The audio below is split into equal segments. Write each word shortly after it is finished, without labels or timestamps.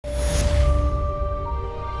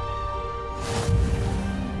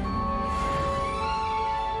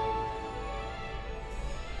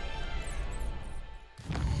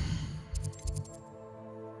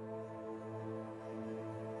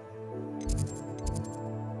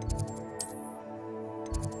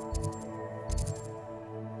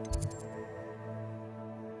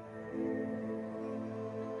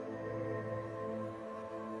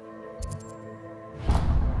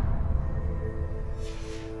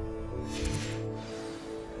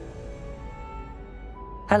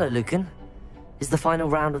Hello, Lucan. Is the final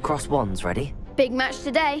round of cross wands ready? Big match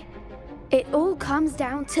today. It all comes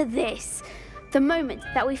down to this. The moment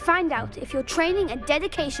that we find out if your training and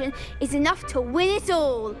dedication is enough to win it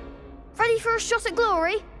all. Ready for a shot at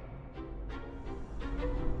glory?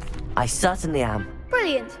 I certainly am.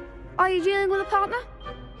 Brilliant. Are you dealing with a partner?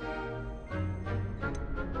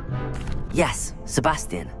 Yes,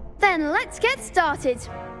 Sebastian. Then let's get started.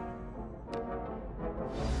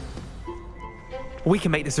 We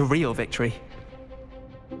can make this a real victory.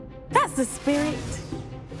 That's the spirit.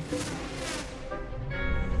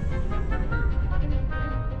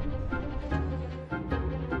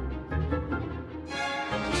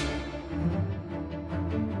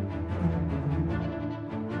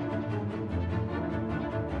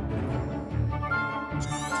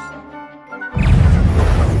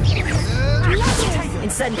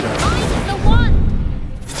 Incendio. I'm the one!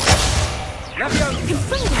 Leviosa!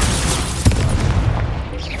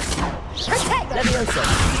 Protect! Leviosa.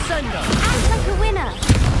 Incendio. Act like a winner!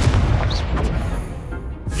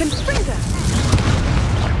 Confringo.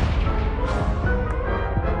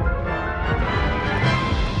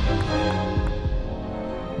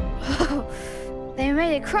 They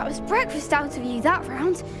made a crap's breakfast out of you that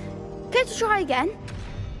round. Care to try again?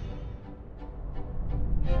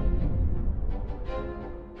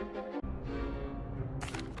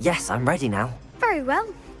 Yes, I'm ready now. Very well.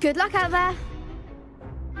 Good luck out there.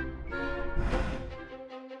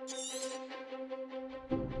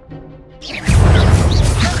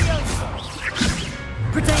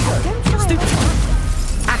 Protego. Stupid.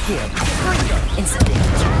 Accio. Incendio.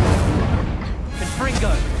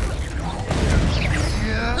 Confringo!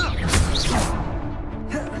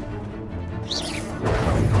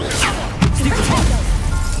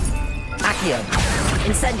 Accio.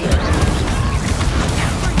 Incendio.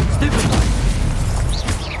 Stupid.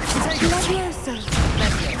 Leviosa.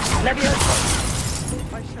 Leviosa.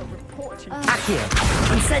 I shall report you. Accio.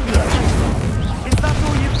 Incendio. Is that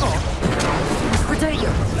all you've got?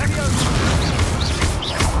 Protego. Leviosa!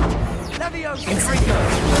 Leviosa! Incendio.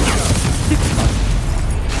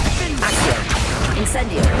 Accio.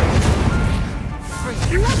 Incendio.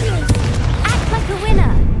 Leviosa! Act like a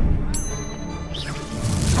winner!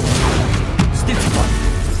 Stupid one.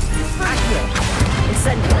 Accio.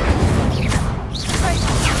 Incendio.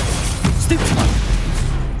 Stupid one.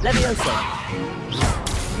 Leviosa.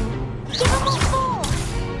 Give him all four!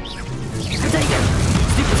 Protego.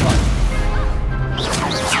 Stupid one.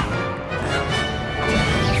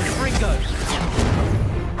 Confringo!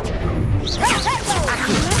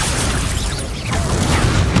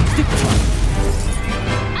 Stupid one.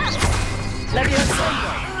 Leviosa.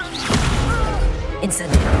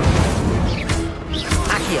 Incendio.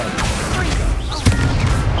 Accio.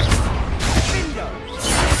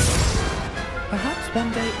 Perhaps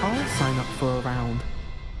one day I'll sign up for a round.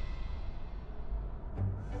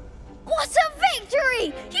 What a victory!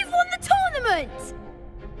 You've won the tournament!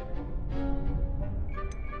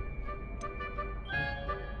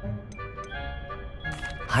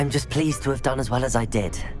 I'm just pleased to have done as well as I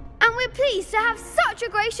did. And we're pleased to have such a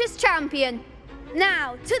gracious champion.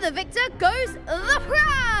 Now, to the victor goes the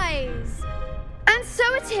prize! And so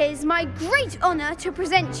it is my great honour to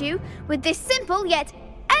present you with this simple yet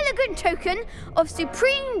elegant token of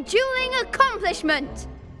supreme dueling accomplishment.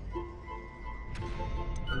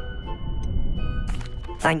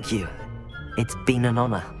 Thank you. It's been an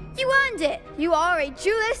honour. You earned it. You are a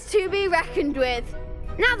duelist to be reckoned with.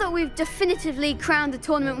 Now that we've definitively crowned the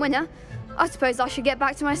tournament winner, I suppose I should get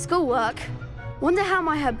back to my schoolwork. Wonder how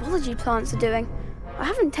my herbology plants are doing. I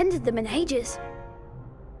haven't tended them in ages.